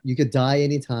You could die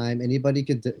anytime. Anybody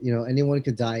could, anyone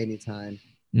could die anytime.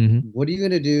 Hmm. What are you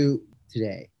gonna do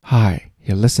today? Hi,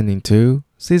 you're listening to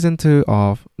season 2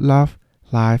 of Love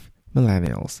Life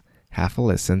Millennials. Have a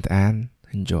listen and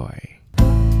enjoy.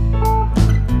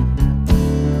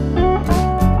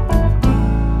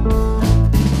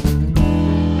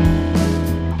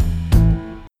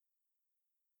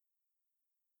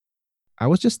 I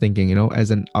was just thinking,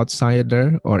 as an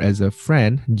outsider or as a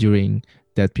friend during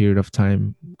that period of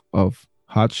time of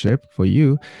hardship for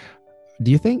you, do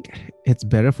you think it's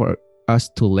better for us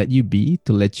to let you be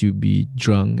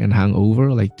drunk and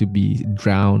hungover, like to be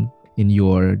drowned in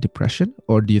your depression?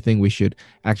 Or do you think we should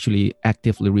actually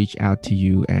actively reach out to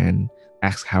you and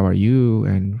ask, how are you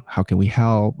and how can we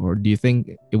help? Or do you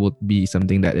think it would be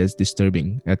something that is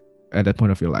disturbing at that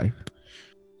point of your life?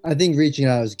 I think reaching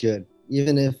out is good,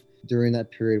 even if during that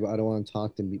period where I don't want to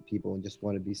talk to people and just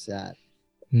want to be sad.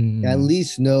 At Hmm.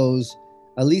 least knows,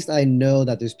 at least I know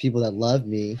that there's people that love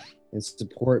me and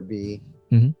support me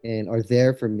Hmm. and are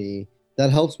there for me.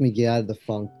 That helps me get out of the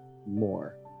funk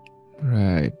more.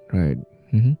 Right, right.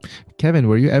 Hmm. Kevin,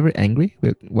 were you ever angry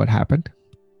with what happened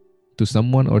to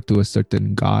someone or to a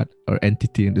certain god or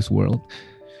entity in this world?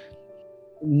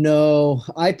 No,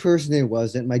 I personally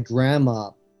wasn't. My grandma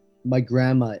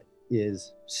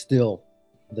is still,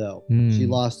 though. She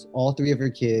Hmm. lost all three of her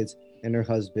kids and her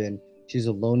husband. She's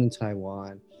alone in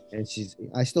Taiwan, and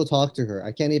I still talk to her.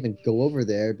 I can't even go over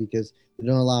there because they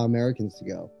don't allow Americans to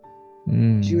go.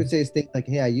 She would Hmm. say things like,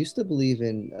 "Hey, I used to believe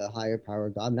in a higher power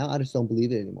God. Now I just don't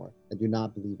believe it anymore. I do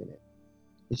not believe in it."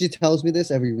 And she tells me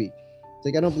this every week. It's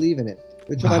like I don't believe in it.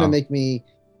 They're trying to Wow. make me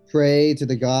pray to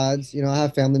the gods. I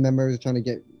have family members trying to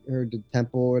get her to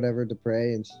temple or whatever to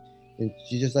pray, and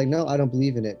she's just like, no, I don't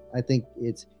believe in it. I think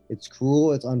it's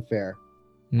cruel. It's unfair.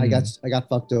 I got Hmm. I got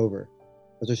fucked over.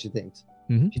 That's what she thinks.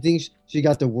 Hmm. She thinks she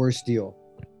got the worst deal,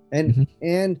 and Hmm.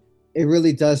 and it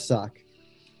really does suck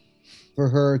for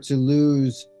her to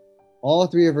lose all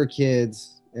three of her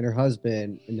kids and her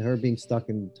husband, and her being stuck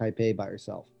in Taipei by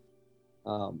herself.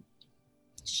 Um,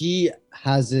 she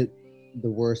has it the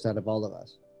worst out of all of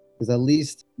us because at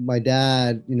least my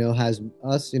dad, has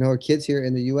us, our kids here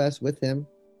in the U.S. with him,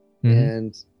 Hmm.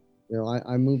 and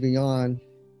I'm moving on.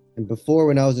 And before,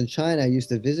 when I was in China, I used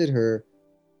to visit her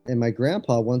and my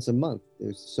grandpa once a month. It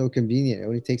was so convenient. It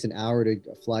only takes an hour to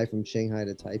fly from Shanghai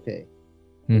to Taipei,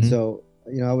 and Hmm. so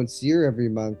I would see her every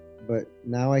month. But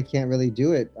now I can't really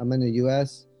do it. I'm in the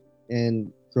U.S.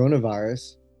 and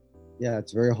coronavirus. Yeah,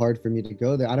 it's very hard for me to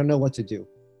go there. I don't know what to do.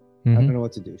 I Hmm. don't know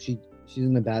what to do. She's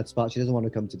in a bad spot. She doesn't want to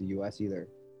come to the U.S. either.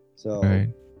 So Right.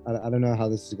 I don't know how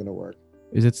this is gonna work.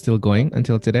 Is it still going And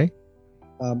until today?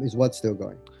 is what still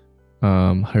going?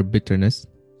 Her bitterness.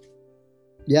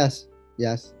 Yes,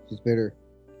 yes, she's bitter.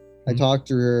 I Mhm. talk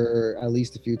to her at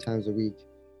least a few times a week.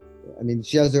 I mean,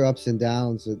 she has her ups and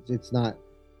downs. It's not.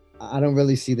 I don't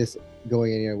really see this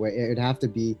going any other way. It'd have to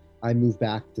be I move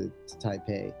back to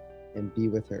Taipei and be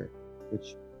with her,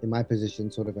 which in my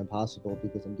position sort of impossible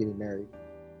because I'm getting married.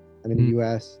 I'm in the Mm.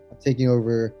 U.S. I'm taking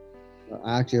over.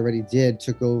 I actually already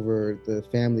took over the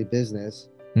family business,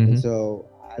 and Mhm. so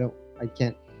I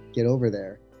can't get over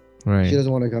there. She Right.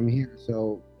 doesn't want to come here,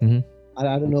 so Mhm.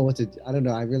 I don't know what to. I don't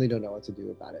know. I really don't know what to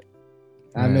do about it.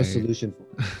 I have no Right. solution for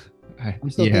it. I'm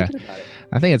still Yeah. thinking about it.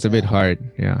 I think it's a bit Yeah, hard.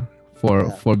 Yeah. For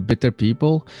yeah. for bitter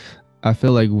people, I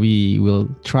feel like we will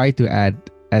try to add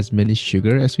as many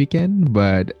sugar as we can,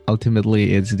 but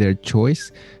ultimately it's their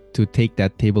choice to take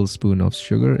that tablespoon of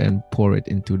sugar and pour it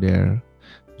into their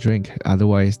drink.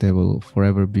 Otherwise, they will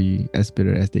forever be as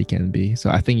bitter as they can be. So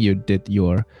I think you did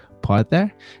your part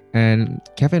there. And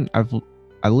Kevin,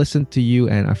 I listened to you,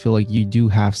 and I feel like you do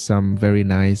have some very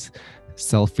nice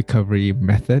self recovery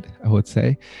method, I would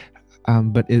say.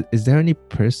 But is there any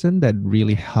person that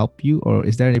really helped you, or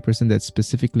is there any person that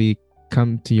specifically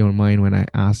come to your mind when I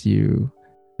ask you?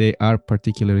 They are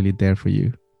particularly there for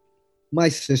you. My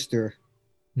sister.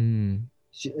 Hmm.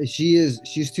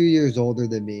 She's 2 years older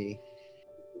than me.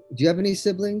 Do you have any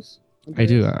siblings, I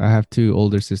do. Andreas? I have two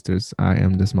older sisters. I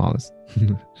am the smallest.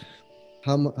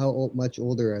 Much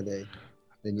older are they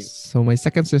than you? So my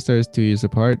second sister is 2 years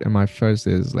apart, and my first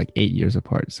is like 8 years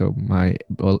apart. So my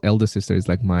elder sister is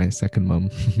like my second mom.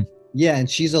 Yeah, and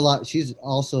she's a lot. She's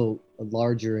also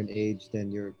larger in age than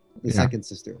the Yeah. second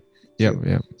sister Yep. too.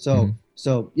 Yep. So Mm-hmm.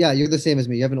 so yeah, you're the same as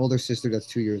me. You have an older sister that's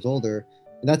 2 years older,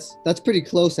 and that's pretty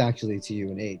close actually to you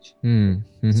in age.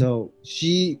 Mm-hmm. So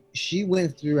she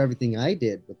went through everything I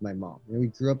did with my mom. We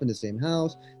grew up in the same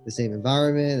house, the same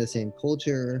environment, the same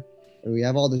culture, and we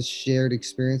have all this shared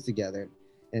experience together.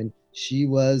 And she's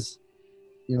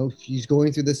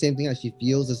going through the same thing. She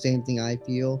feels the same thing I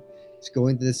feel, She's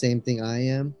going through the same thing I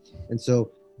am. And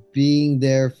so being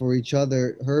there for each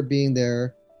other, her being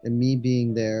there and me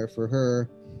being there for her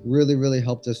really, really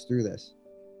helped us through this.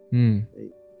 Mm.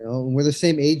 You know, and we're the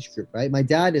same age group, right? My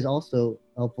dad is also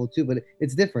helpful too, but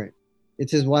it's different.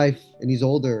 It's his wife and he's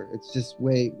older. It's just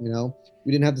way, you know,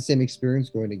 we didn't have the same experience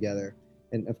growing together.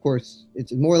 And of course,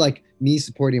 it's more like me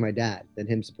supporting my dad than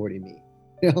him supporting me.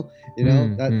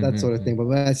 That sort of thing. But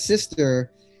my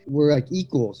sister, we're like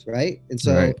equals, right? And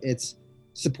so Right. it's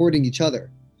supporting each other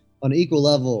on an equal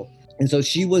level. And so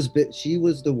she was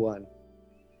the one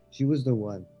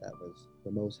that was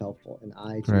the most helpful, and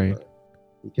I to Right. her,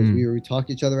 because we talk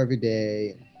to each other every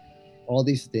day, and all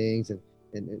these things,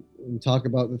 and talk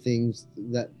about the things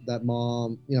that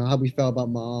mom, you know, how we felt about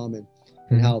mom, and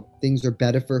how things are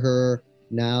better for her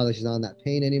now that she's not in that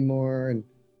pain anymore, and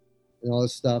all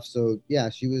this stuff. So yeah,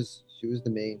 she was the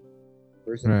main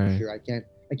person for Right. sure.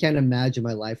 I can't imagine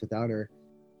my life without her.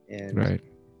 And Right.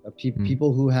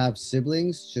 people who have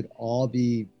siblings should all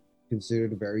be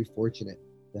considered very fortunate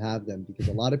to have them, because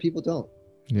a lot of people don't.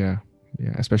 Yeah.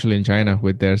 Yeah. Especially in China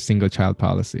with their single child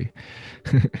policy.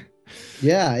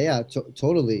 Yeah,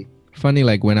 totally. Funny,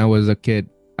 like when I was a kid,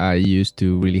 I used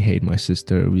to really hate my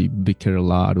sister. We bickered a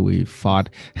lot. We fought,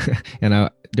 and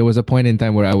there was a point in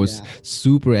time where I was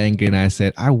super angry, and I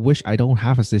said, "I wish I don't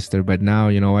have a sister." But now,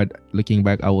 you know what? Looking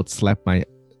back, I would slap my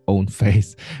own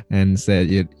face and said,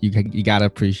 "You gotta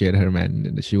appreciate her,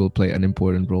 man. She will play an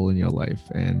important role in your life."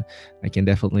 And I can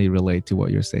definitely relate to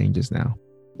what you're saying just now.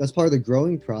 That's part of the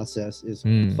growing process, is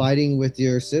fighting with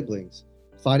your siblings,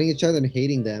 fighting each other and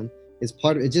hating them is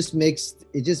part of it. Just makes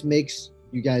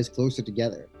you guys closer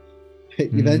together.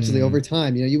 Eventually, over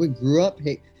time, you know, you grew up,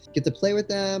 get to play with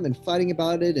them and fighting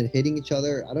about it and hating each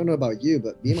other. I don't know about you,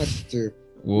 but me and my sister,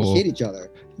 we hate each other.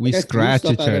 We scratch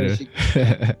each other.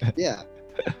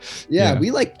 Yeah, we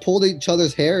like pulled each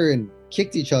other's hair and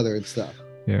kicked each other and stuff.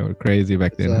 Yeah, we're crazy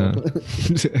back then, huh?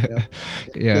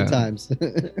 Yeah. Good times.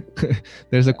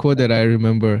 There's a quote that I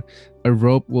remember: "A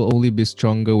rope will only be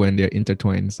stronger when they're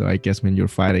intertwined." So I guess when you're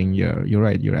fighting, you're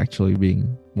right. You're actually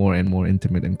being more and more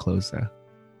intimate and closer.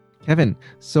 Kevin,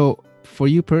 so for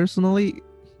you personally,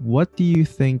 what do you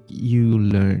think you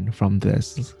learned from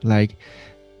this? Like,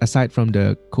 aside from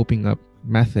the coping up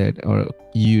method or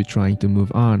you trying to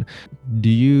move on, do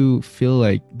you feel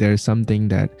like there's something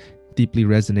that deeply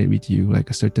resonate with you,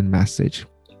 like a certain message?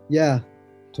 Yeah,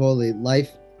 totally.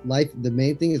 Life, the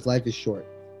main thing is life is short.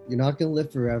 You're not going to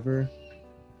live forever.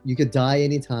 You could die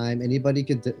anytime. Anyone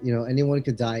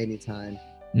could die anytime.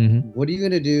 What are you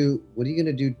going to do? What are you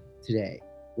going to do today?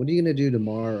 What are you going to do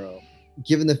tomorrow?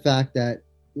 Given the fact that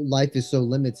life is so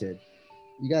limited,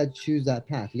 you got to choose that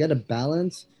path. You got to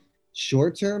balance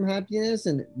short-term happiness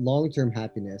and long-term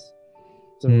happiness.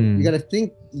 So you got to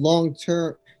think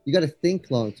long-term. You got to think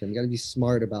long-term. You got to be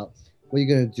smart about what you're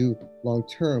going to do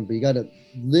long-term, but you got to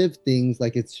live things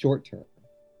like it's short-term.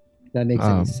 If that makes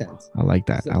any sense. I like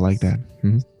that. I like that.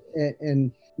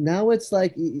 And now it's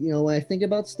like, you know, when I think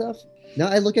about stuff, now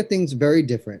I look at things very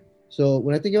different. So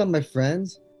when I think about my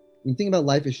friends, when you think about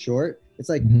life is short, it's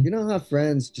like you don't have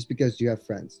friends just because you have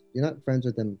friends. You're not friends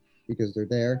with them because they're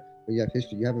there or you have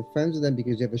history. You have friends with them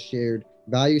because you have a shared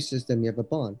value system. You have a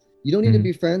bond. You don't need to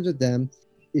be friends with them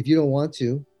if you don't want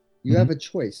to. You have a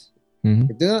choice.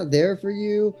 If they're not there for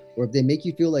you, or if they make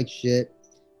you feel like shit,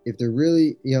 if they're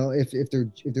really, you know, if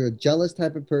they're a jealous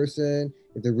type of person,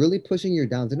 if they're really pushing you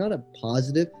down, they're not a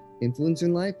positive influence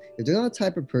in life. If they're not a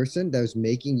type of person that is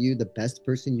making you the best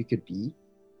person you could be,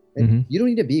 and you don't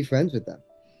need to be friends with them,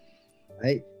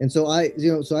 right? And so I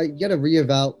gotta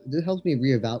reevaluate. This helps me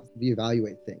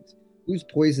reevaluate things. Who's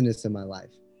poisonous in my life?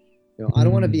 You know, I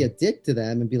don't want to be a dick to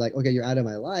them and be like, okay, you're out of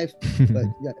my life. But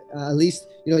at least,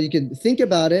 you know, you can think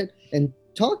about it and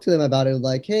talk to them about it.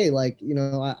 Like, hey, like, you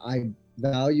know, I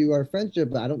value our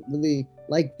friendship, but I don't really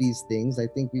like these things. I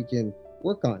think we can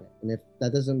work on it. And if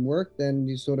that doesn't work, then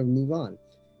you sort of move on.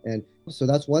 And so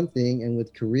that's one thing. And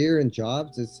with career and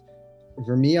jobs, it's,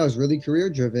 for me, I was really career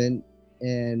driven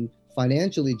and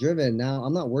financially driven. Now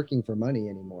I'm not working for money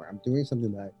anymore. I'm doing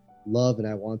something that I love and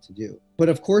I want to do. But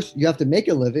of course, you have to make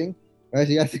a living, right?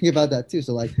 So you got to think about that too.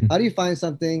 So like, how do you find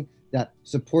something that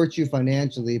supports you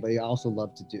financially, but you also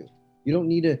love to do? You don't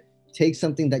need to take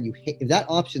something that you hate. If that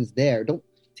option's there, don't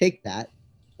take that,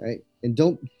 right? And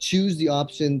don't choose the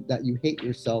option that you hate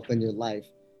yourself and your life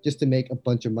just to make a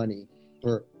bunch of money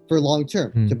for long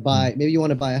term. To buy, maybe you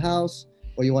want to buy a house,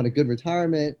 or you want a good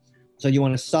retirement, so you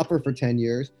want to suffer for 10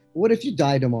 years. What if you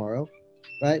die tomorrow,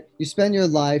 right? You spend your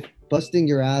life busting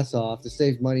your ass off to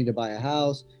save money to buy a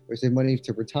house or save money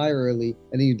to retire early,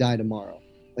 and then you die tomorrow.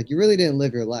 Like, you really didn't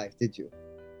live your life, did you?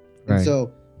 Right. And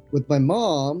so with my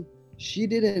mom, she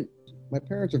didn't. My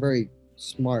parents are very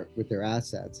smart with their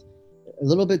assets, a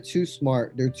little bit too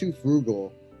smart. They're too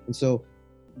frugal, and so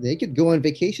they could go on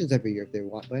vacations every year if they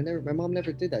want. But I never. My mom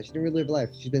never did that. She didn't really live life.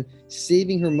 She's been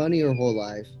saving her money her whole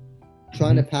life,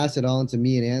 trying to Mhm. pass it on to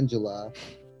me and Angela,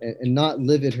 and not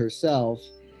live it herself.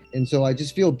 And so I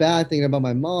just feel bad thinking about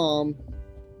my mom.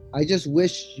 I just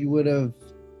wish she would have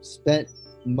spent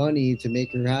money to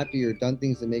make her happy or done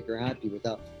things to make her happy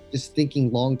without just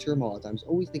thinking long term all the time. She's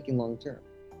always thinking long term.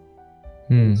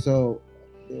 And Hmm. so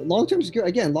long term is good.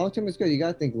 Again, long term is good. You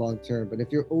got to think long term. But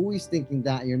if you're always thinking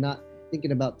that, you're not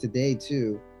thinking about today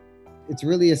too, it's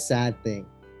really a sad thing.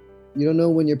 You don't know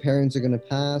when your parents are going to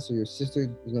pass or your sister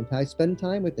is going to pass. Spend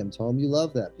time with them. Tell them you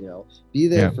love them. Be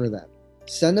there Yeah. for them.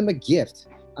 Send them a gift.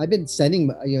 I've been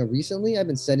sending, recently I've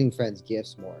been sending friends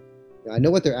gifts more. I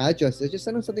know what their address is. Just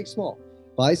send them something small.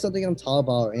 Buy something on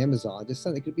Taobao or Amazon. Just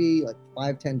send it. Could be like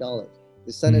 $5, $10.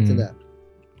 Just send it to Hmm. them.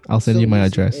 I'll It's send so you my easy.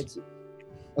 address. It's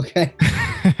okay.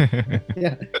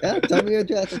 Yeah, yeah. Tell me your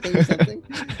address. I'll tell you something.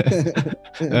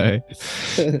 Alright.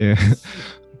 Yeah.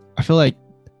 I feel like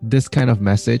this kind of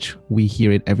message, we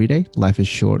hear it every day. Life is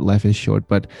short,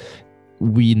 but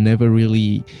we never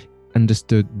really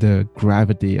understood the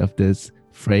gravity of this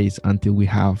phrase until we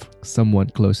have someone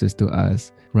closest to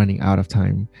us running out of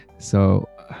time. So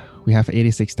we have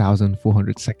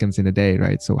 86,400 seconds in a day,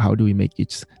 right? So how do we make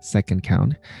each second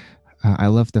count? I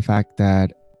love the fact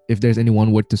that if there's any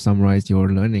one word to summarize your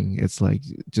learning, it's like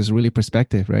just really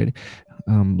perspective, right?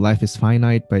 Life is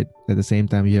finite, but at the same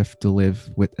time, you have to live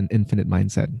with an infinite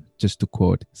mindset. Just to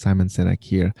quote Simon Sinek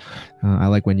here, I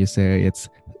like when you say it's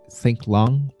think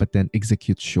long, but then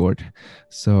execute short.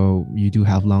 So you do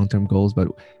have long-term goals, but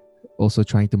also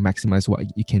trying to maximize what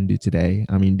you can do today.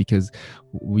 I mean, because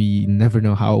we never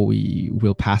know how we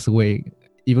will pass away.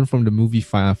 Even from the movie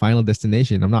Final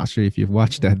Destination, I'm not sure if you've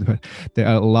watched that, but there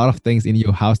are a lot of things in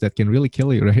your house that can really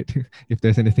kill you, right? If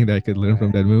there's anything that I could learn from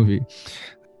Right. that movie.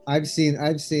 I've seen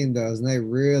those, and they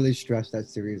really stretched that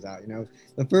series out.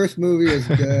 The first movie was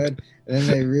good, and then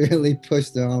they really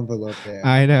pushed the envelope there.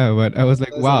 I know, but I was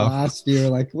like, Those the wow. last few were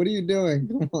like, "What are you doing?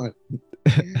 Come on!"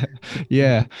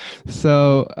 Yeah.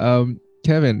 So,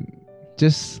 Kevin,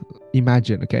 just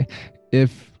imagine, okay,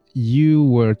 if you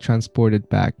were transported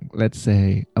back, let's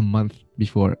say a month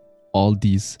before all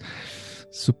these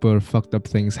super fucked up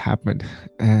things happened,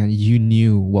 and you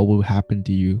knew what will happen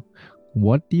to you,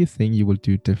 what do you think you will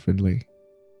do differently?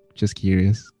 Just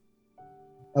curious.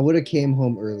 I would have came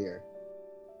home earlier.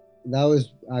 That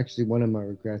was actually one of my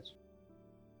regrets.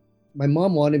 My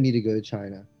mom wanted me to go to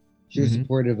China. She was Mm-hmm.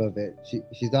 supportive of it.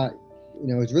 She thought,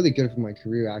 it's really good for my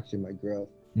career, actually, my growth.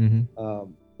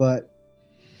 Mm-hmm. But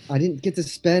I didn't get to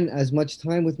spend as much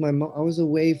time with my mom. I was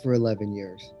away for 11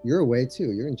 years. You're away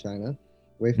too. You're in China,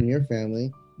 away from your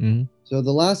family. Mm-hmm. So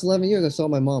the last 11 years, I saw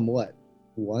my mom what,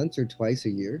 once or twice a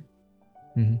year.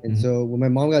 And Mm-hmm. so when my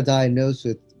mom got diagnosed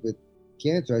with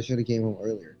cancer, I should have came home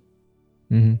earlier,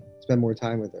 Mm-hmm. spend more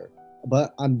time with her.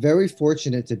 But I'm very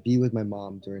fortunate to be with my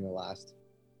mom during the last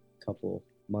couple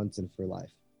months in her life,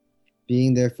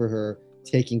 being there for her,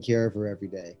 taking care of her every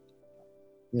day.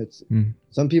 Mm-hmm.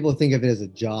 Some people think of it as a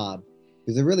job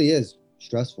because it really is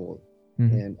stressful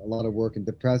Mm-hmm. and a lot of work and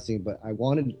depressing. But I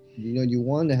wanted, you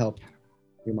want to help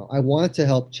your mom. I wanted to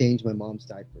help change my mom's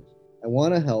diapers. I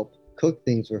want to help cook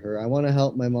things for her. I want to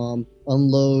help my mom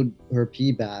unload her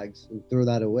pee bags and throw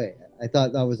that away. I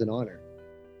thought that was an honor.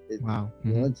 It, Wow.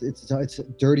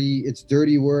 it's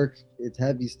dirty work. It's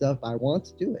heavy stuff. I want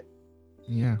to do it.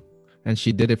 Yeah. And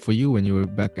she did it for you when you were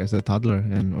back as a toddler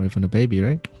and or even a baby,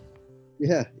 right?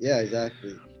 Yeah,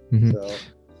 exactly. Mm-hmm. So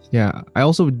Yeah, I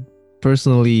also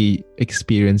personally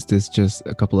experienced this just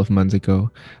a couple of months ago.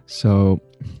 So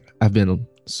I've been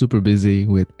super busy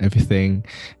with everything,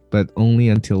 but only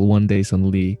until one day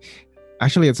suddenly.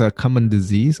 Actually, it's a common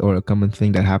disease or a common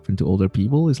thing that happened to older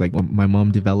people. It's like my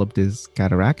mom developed this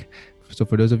cataract. So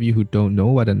for those of you who don't know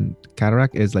what a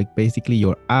cataract is, like basically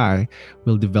your eye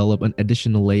will develop an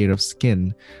additional layer of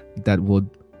skin that would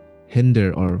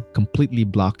hinder or completely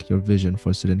block your vision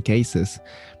for certain cases.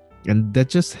 And that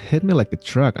just hit me like a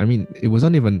truck. I mean, it was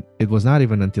not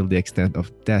even until the extent of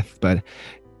death, but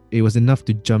it was enough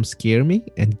to jump scare me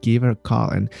and give her a call.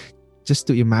 And just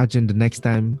to imagine the next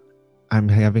time I'm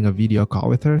having a video call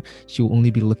with her, she will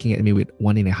only be looking at me with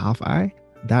one and a half eye.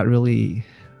 That really,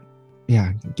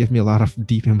 yeah, gave me a lot of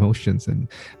deep emotions, and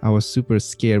I was super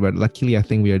scared. But luckily, I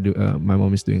think my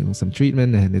mom is doing some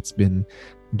treatment, and it's been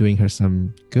doing her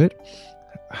some good.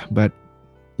 But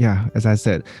yeah, as I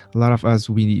said, a lot of us,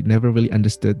 we never really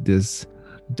understood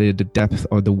the depth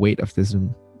or the weight of this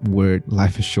word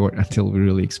life is short until we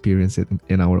really experience it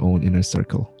in our own inner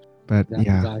circle. But Yeah,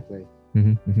 yeah. exactly.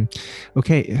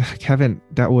 Okay, Kevin,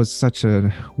 that was such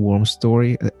a warm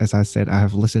story. As I said, I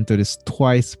have listened to this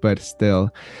twice, but still,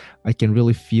 I can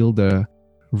really feel the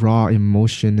raw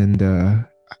emotion and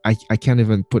I can't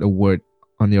even put a word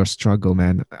on your struggle,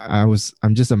 man. I'm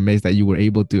just amazed that you were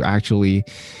able to actually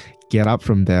get up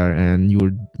from there, and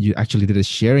you actually did a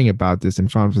sharing about this in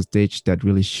front of the stage that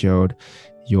really showed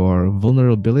your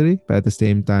vulnerability, but at the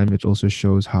same time, it also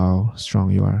shows how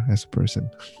strong you are as a person.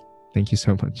 Thank you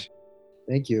so much.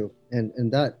 Thank you. And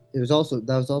that was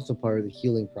also part of the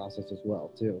healing process as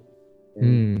well too.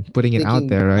 And Putting it out thinking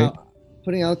there, right? how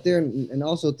putting out there and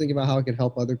also thinking about how it can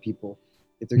help other people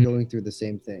if they're going through the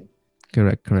same thing.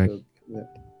 Correct. So yeah.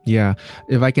 Yeah.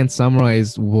 If I can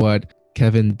summarize what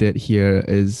Kevin did here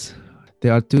is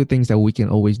there are two things that we can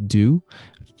always do.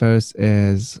 First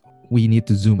is we need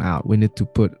to zoom out. We need to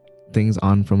put things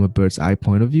on from a bird's eye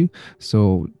point of view.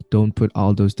 So don't put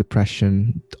all those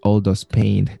depression, all those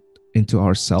pain into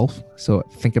ourselves. So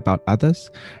think about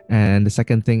others. And the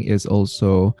second thing is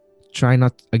also try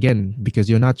not, again, because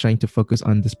you're not trying to focus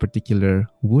on this particular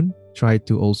wound, try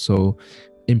to also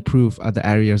improve other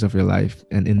areas of your life,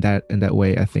 and in that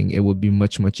way I think it would be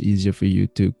much easier for you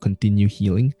to continue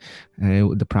healing,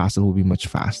 and the process will be much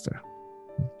faster.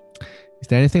 Is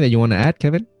there anything that you want to add,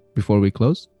 Kevin, before we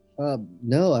close?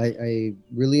 No, I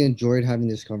really enjoyed having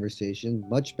this conversation.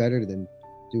 Much better than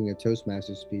doing a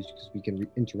Toastmaster speech because we can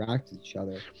interact with each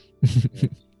other.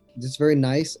 It's very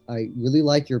nice. I really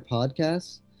like your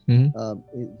podcast.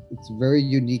 It's very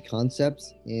unique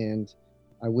concepts, and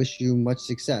I wish you much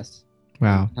success.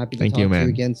 Wow. Happy to Thank talk you, to you man.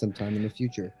 again sometime in the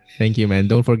future. Thank you, man.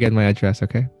 Don't forget my address,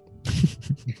 okay?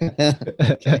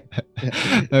 Okay.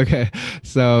 Okay.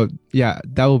 So yeah,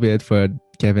 that will be it for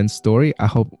Kevin's story. I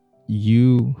hope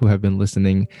you who have been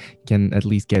listening can at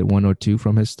least get one or two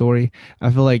from his story. I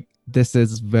feel like this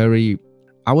is very,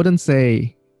 I wouldn't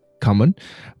say common,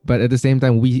 but at the same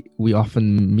time we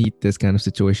often meet this kind of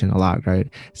situation a lot,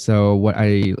 right? So what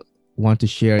I want to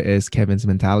share is Kevin's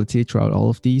mentality throughout all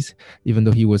of these. Even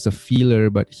though he was a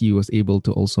feeler, but he was able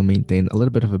to also maintain a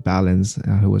little bit of a balance.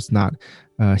 He was not,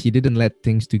 he didn't let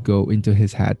things to go into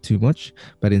his head too much,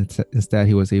 but instead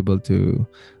he was able to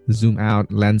zoom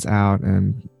out, lens out,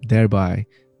 and thereby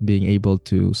being able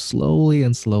to slowly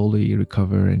and slowly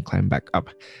recover and climb back up.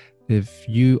 If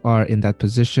you are in that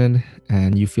position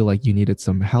and you feel like you needed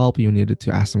some help, you needed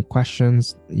to ask some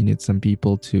questions, you need some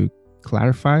people to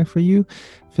clarify for you,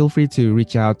 feel free to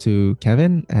reach out to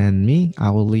Kevin and me.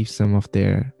 I will leave some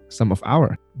of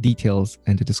our details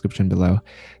in the description below.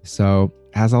 So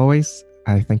as always,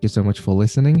 I thank you so much for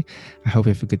listening. I hope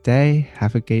you have a good day,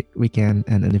 have a great weekend,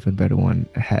 and an even better one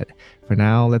ahead. For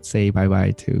now, let's say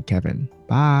bye-bye to Kevin.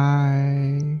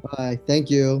 Bye. Bye.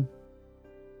 Thank you.